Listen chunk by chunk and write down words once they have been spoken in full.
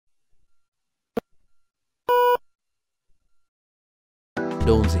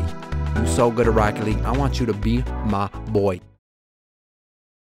Dunzy, you so good at Rocket League, I want you to be my boy.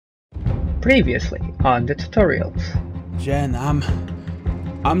 Previously on the tutorials. Jen,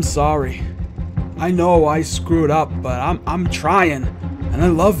 I'm sorry. I know I screwed up, but I'm trying, and I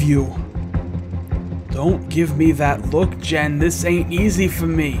love you. Don't give me that look, Jen. This ain't easy for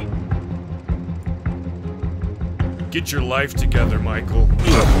me. Get your life together, Michael.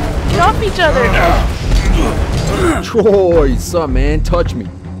 Get off each other! Troy, sup, man? Touch me.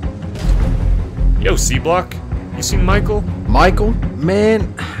 Yo, C-Block, you seen Michael? Michael?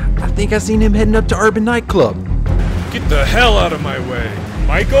 Man, I think I seen him heading up to Urban Nightclub. Get the hell out of my way.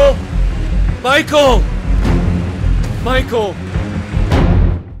 Michael? Michael! Michael!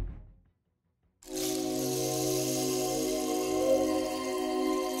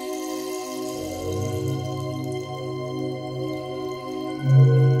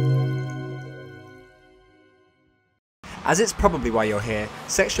 As it's probably why you're here,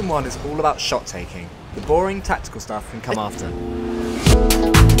 Section 1 is all about shot taking. The boring tactical stuff can come after.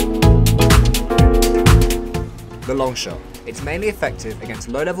 The long shot. It's mainly effective against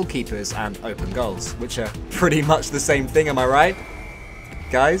low-level keepers and open goals, which are pretty much the same thing, am I right?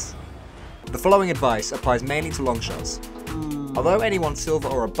 Guys? The following advice applies mainly to long shots. Although anyone silver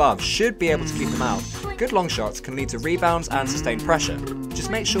or above should be able to keep them out, good long shots can lead to rebounds and sustained pressure. Just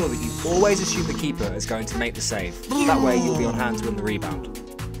make sure that you always assume the keeper is going to make the save. That way you'll be on hand to win the rebound.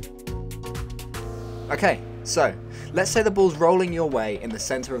 Okay, so let's say the ball's rolling your way in the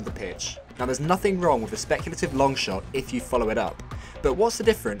centre of the pitch. Now there's nothing wrong with a speculative long shot if you follow it up. But what's the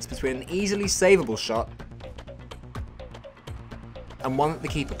difference between an easily savable shot and one that the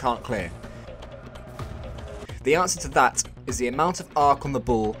keeper can't clear? The answer to that is the amount of arc on the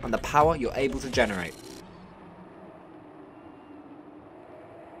ball and the power you're able to generate.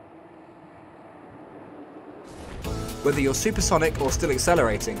 Whether you're supersonic or still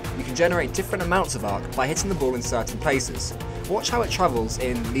accelerating, you can generate different amounts of arc by hitting the ball in certain places. Watch how it travels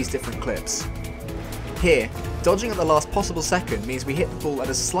in these different clips. Here, dodging at the last possible second means we hit the ball at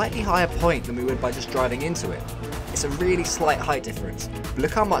a slightly higher point than we would by just driving into it. It's a really slight height difference, but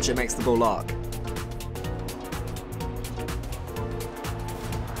look how much it makes the ball arc.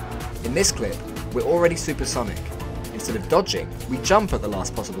 In this clip, we're already supersonic. Instead of dodging, we jump at the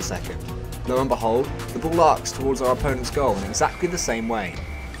last possible second. Lo and behold, the ball arcs towards our opponent's goal in exactly the same way.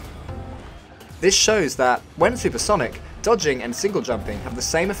 This shows that, when supersonic, dodging and single jumping have the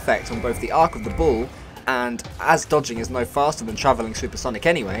same effect on both the arc of the ball and, as dodging is no faster than travelling supersonic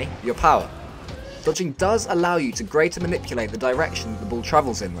anyway, your power. Dodging does allow you to greater manipulate the direction that the ball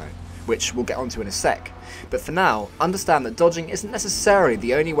travels in though, which we'll get onto in a sec. But for now, understand that dodging isn't necessarily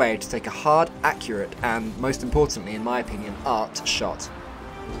the only way to take a hard, accurate, and most importantly in my opinion, art shot.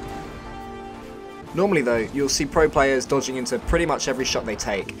 Normally though, you'll see pro players dodging into pretty much every shot they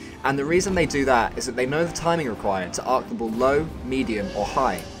take, and the reason they do that is that they know the timing required to arc the ball low, medium, or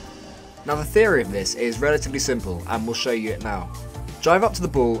high. Now the theory of this is relatively simple, and we'll show you it now. Drive up to the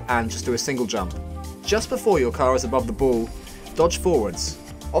ball and just do a single jump. Just before your car is above the ball, dodge forwards.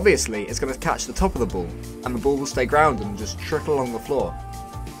 Obviously, it's going to catch the top of the ball, and the ball will stay grounded and just trickle along the floor.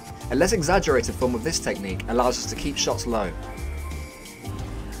 A less exaggerated form of this technique allows us to keep shots low,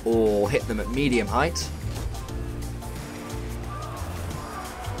 or hit them at medium height,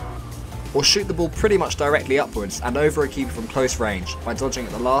 or shoot the ball pretty much directly upwards and over a keeper from close range by dodging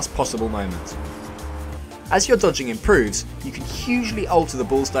at the last possible moment. As your dodging improves, you can hugely alter the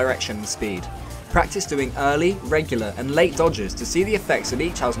ball's direction and speed. Practice doing early, regular and late dodges to see the effects that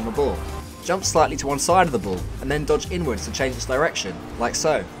each has on the ball. Jump slightly to one side of the ball and then dodge inwards to change its direction, like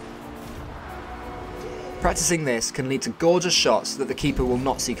so. Practicing this can lead to gorgeous shots that the keeper will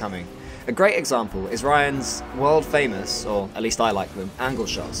not see coming. A great example is Ryan's world famous, or at least I like them, angle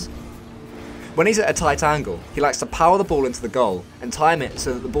shots. When he's at a tight angle, he likes to power the ball into the goal and time it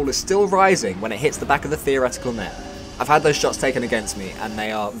so that the ball is still rising when it hits the back of the theoretical net. I've had those shots taken against me and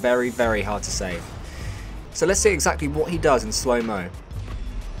they are very, very hard to save. So let's see exactly what he does in slow-mo.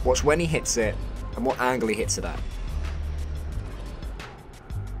 Watch when he hits it and what angle he hits it at.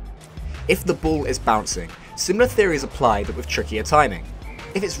 If the ball is bouncing, similar theories apply but with trickier timing.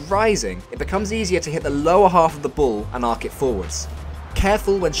 If it's rising, it becomes easier to hit the lower half of the ball and arc it forwards.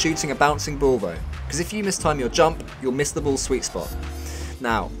 Careful when shooting a bouncing ball though, because if you mistime your jump, you'll miss the ball's sweet spot.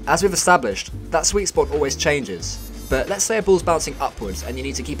 Now, as we've established, that sweet spot always changes. But let's say a ball's bouncing upwards and you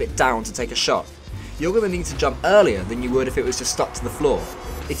need to keep it down to take a shot. You're going to need to jump earlier than you would if it was just stuck to the floor.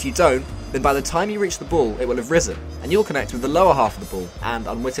 If you don't, then by the time you reach the ball it will have risen, and you'll connect with the lower half of the ball and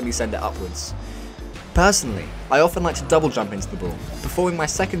unwittingly send it upwards. Personally, I often like to double jump into the ball, performing my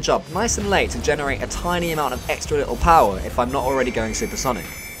second jump nice and late to generate a tiny amount of extra little power if I'm not already going supersonic.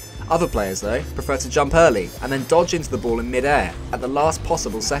 Other players though, prefer to jump early and then dodge into the ball in mid-air at the last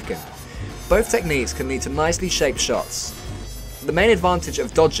possible second. Both techniques can lead to nicely shaped shots. The main advantage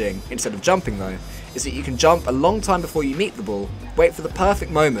of dodging, instead of jumping though, is that you can jump a long time before you meet the ball, wait for the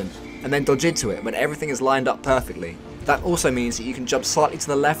perfect moment, and then dodge into it when everything is lined up perfectly. That also means that you can jump slightly to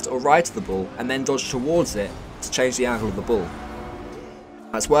the left or right of the ball and then dodge towards it to change the angle of the ball.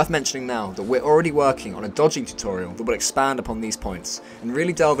 It's worth mentioning now that we're already working on a dodging tutorial that will expand upon these points and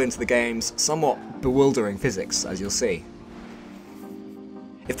really delve into the game's somewhat bewildering physics, as you'll see.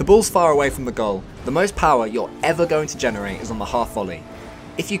 If the ball's far away from the goal, the most power you're ever going to generate is on the half volley.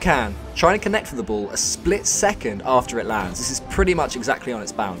 If you can, try and connect with the ball a split second after it lands. This is pretty much exactly on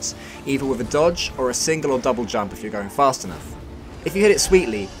its bounce, either with a dodge or a single or double jump if you're going fast enough. If you hit it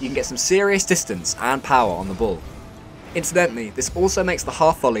sweetly, you can get some serious distance and power on the ball. Incidentally, this also makes the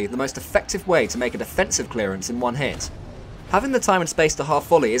half volley the most effective way to make a defensive clearance in one hit. Having the time and space to half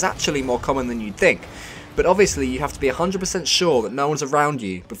volley is actually more common than you'd think, but obviously you have to be 100% sure that no one's around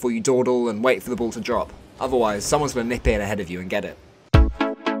you before you dawdle and wait for the ball to drop. Otherwise, someone's going to nip in ahead of you and get it.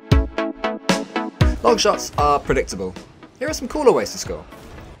 Long shots are predictable. Here are some cooler ways to score.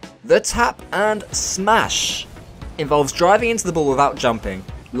 The tap and smash involves driving into the ball without jumping,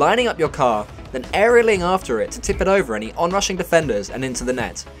 lining up your car, then aerialing after it to tip it over any onrushing defenders and into the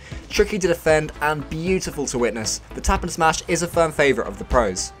net. Tricky to defend and beautiful to witness, the tap and smash is a firm favourite of the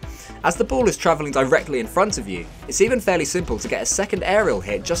pros. As the ball is travelling directly in front of you, it's even fairly simple to get a second aerial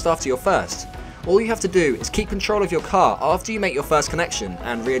hit just after your first. All you have to do is keep control of your car after you make your first connection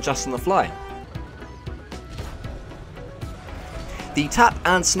and readjust on the fly. The tap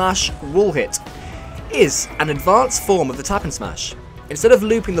and smash wall hit is an advanced form of the tap and smash. Instead of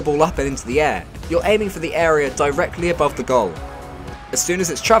looping the ball up and into the air, you're aiming for the area directly above the goal. As soon as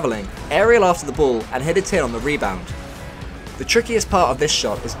it's travelling, aerial after the ball and hit it in on the rebound. The trickiest part of this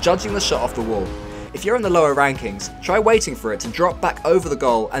shot is judging the shot off the wall. If you're in the lower rankings, try waiting for it to drop back over the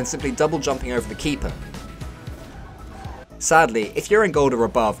goal and simply double jumping over the keeper. Sadly, if you're in gold or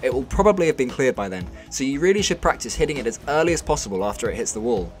above, it will probably have been cleared by then, so you really should practice hitting it as early as possible after it hits the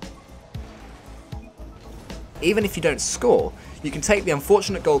wall. Even if you don't score, you can take the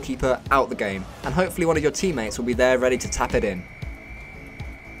unfortunate goalkeeper out the game, and hopefully one of your teammates will be there ready to tap it in.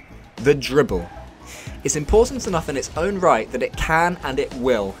 The dribble. It's important enough in its own right that it can and it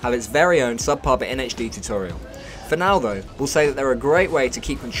will have its very own SubParButInHD tutorial. For now though, we'll say that they're a great way to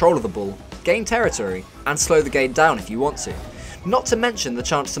keep control of the ball, gain territory, and slow the game down if you want to. Not to mention the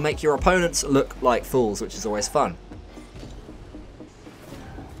chance to make your opponents look like fools, which is always fun.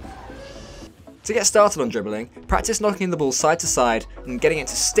 To get started on dribbling, practice knocking the ball side to side and getting it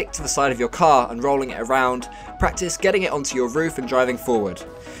to stick to the side of your car and rolling it around. Practice getting it onto your roof and driving forward.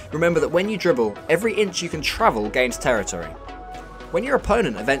 Remember that when you dribble, every inch you can travel gains territory. When your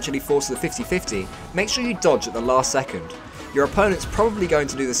opponent eventually forces a 50-50, make sure you dodge at the last second. Your opponent's probably going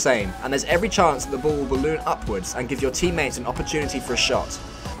to do the same, and there's every chance that the ball will balloon upwards and give your teammates an opportunity for a shot.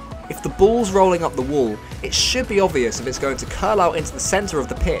 If the ball's rolling up the wall, it should be obvious if it's going to curl out into the centre of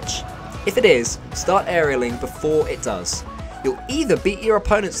the pitch. If it is, start aerialing before it does. You'll either beat your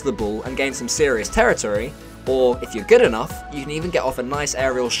opponents to the ball and gain some serious territory, or if you're good enough, you can even get off a nice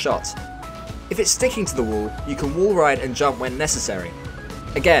aerial shot. If it's sticking to the wall, you can wall ride and jump when necessary.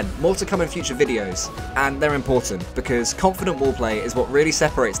 Again, more to come in future videos, and they're important because confident wall play is what really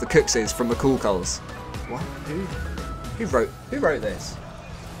separates the Cookses from the Cool Coals. What? Who wrote this?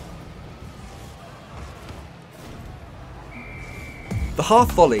 The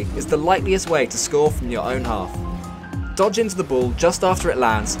half volley is the likeliest way to score from your own half. Dodge into the ball just after it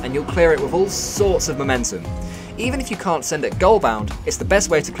lands and you'll clear it with all sorts of momentum. Even if you can't send it goal bound, it's the best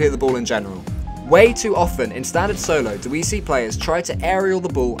way to clear the ball in general. Way too often in standard solo do we see players try to aerial the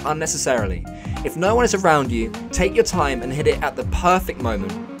ball unnecessarily. If no one is around you, take your time and hit it at the perfect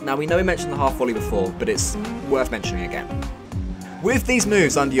moment. Now we know we mentioned the half volley before, but it's worth mentioning again. With these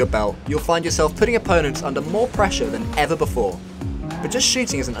moves under your belt, you'll find yourself putting opponents under more pressure than ever before. But just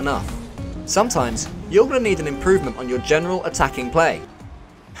shooting isn't enough. Sometimes, you're going to need an improvement on your general attacking play.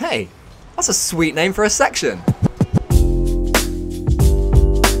 Hey, that's a sweet name for a section!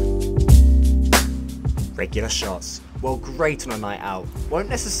 Regular shots, while great on a night out, won't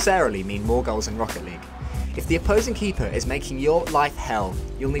necessarily mean more goals in Rocket League. If the opposing keeper is making your life hell,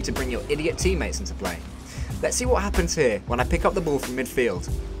 you'll need to bring your idiot teammates into play. Let's see what happens here when I pick up the ball from midfield.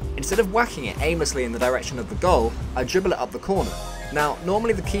 Instead of whacking it aimlessly in the direction of the goal, I dribble it up the corner. Now,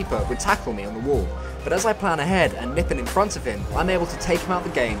 normally the keeper would tackle me on the wall, but as I plan ahead and nip it in front of him, I'm able to take him out the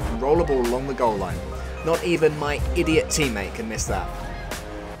game and roll a ball along the goal line. Not even my idiot teammate can miss that.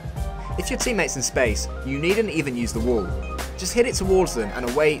 If your teammate's in space, you needn't even use the wall. Just hit it towards them and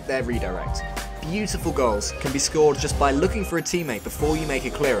await their redirect. Beautiful goals can be scored just by looking for a teammate before you make a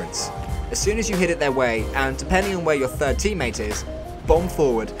clearance. As soon as you hit it their way, and depending on where your third teammate is, bomb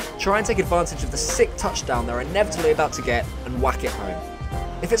forward, try and take advantage of the sick touchdown they're inevitably about to get and whack it home.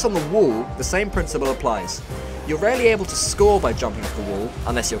 If it's on the wall, the same principle applies. You're rarely able to score by jumping off the wall,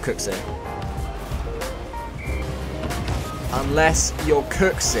 unless you're Cooksir.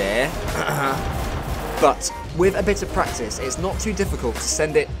 But with a bit of practice, it's not too difficult to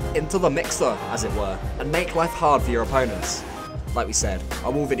send it into the mixer, as it were, and make life hard for your opponents. Like we said,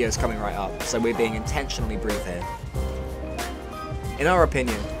 our wall video is coming right up, so we're being intentionally brief here. In our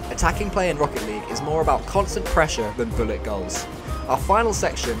opinion, attacking play in Rocket League is more about constant pressure than bullet goals. Our final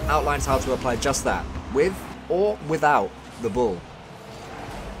section outlines how to apply just that, with or without the ball.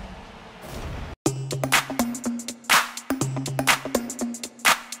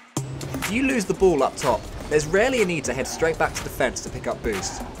 If you lose the ball up top, there's rarely a need to head straight back to defense to pick up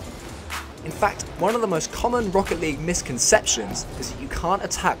boost. In fact, one of the most common Rocket League misconceptions is that you can't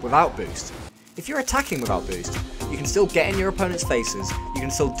attack without boost. If you're attacking without boost, you can still get in your opponent's faces, you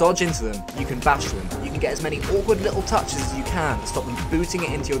can still dodge into them, you can bash them, you can get as many awkward little touches as you can to stop them booting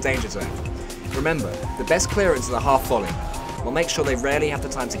it into your danger zone. Remember, the best clearance is a half volley. We'll make sure they rarely have the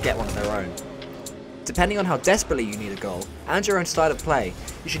time to get one of their own. Depending on how desperately you need a goal, and your own style of play,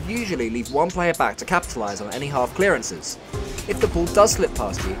 you should usually leave one player back to capitalise on any half clearances. If the ball does slip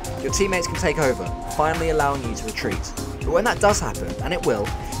past you, your teammates can take over, finally allowing you to retreat. But when that does happen, and it will,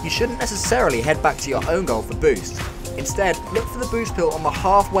 you shouldn't necessarily head back to your own goal for boost. Instead, look for the boost pill on the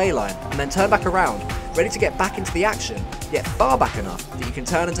halfway line, and then turn back around, ready to get back into the action, yet far back enough that you can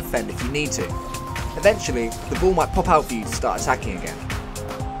turn and defend if you need to. Eventually, the ball might pop out for you to start attacking again.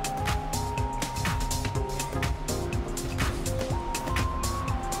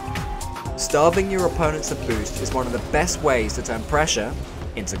 Starving your opponents of boost is one of the best ways to turn pressure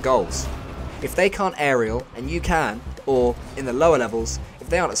into goals. If they can't aerial and you can, or in the lower levels, if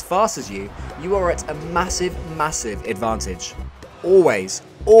they aren't as fast as you, you are at a massive advantage.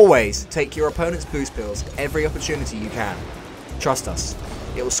 Always take your opponent's boost pills every opportunity you can. Trust us,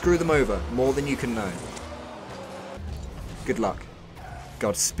 it will screw them over more than you can know. Good luck.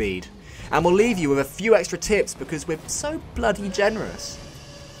 Godspeed. And we'll leave you with a few extra tips because we're so bloody generous.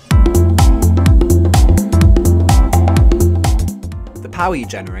 The power you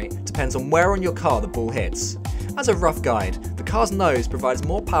generate depends on where on your car the ball hits. As a rough guide, the car's nose provides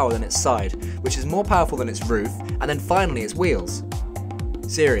more power than its side, which is more powerful than its roof, and then finally its wheels.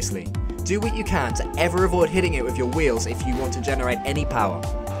 Seriously, do what you can to ever avoid hitting it with your wheels if you want to generate any power.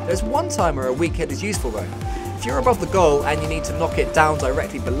 There's one time where a weak hit is useful though. If you're above the goal and you need to knock it down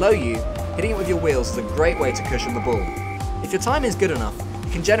directly below you, hitting it with your wheels is a great way to cushion the ball. If your timing is good enough,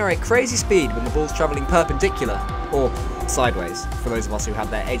 you can generate crazy speed when the ball's travelling perpendicular, or sideways, for those of us who had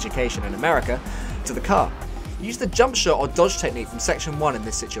their education in America, to the car. Use the jump shot or dodge technique from section 1 in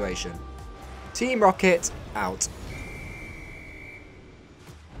this situation. Team Rocket, out.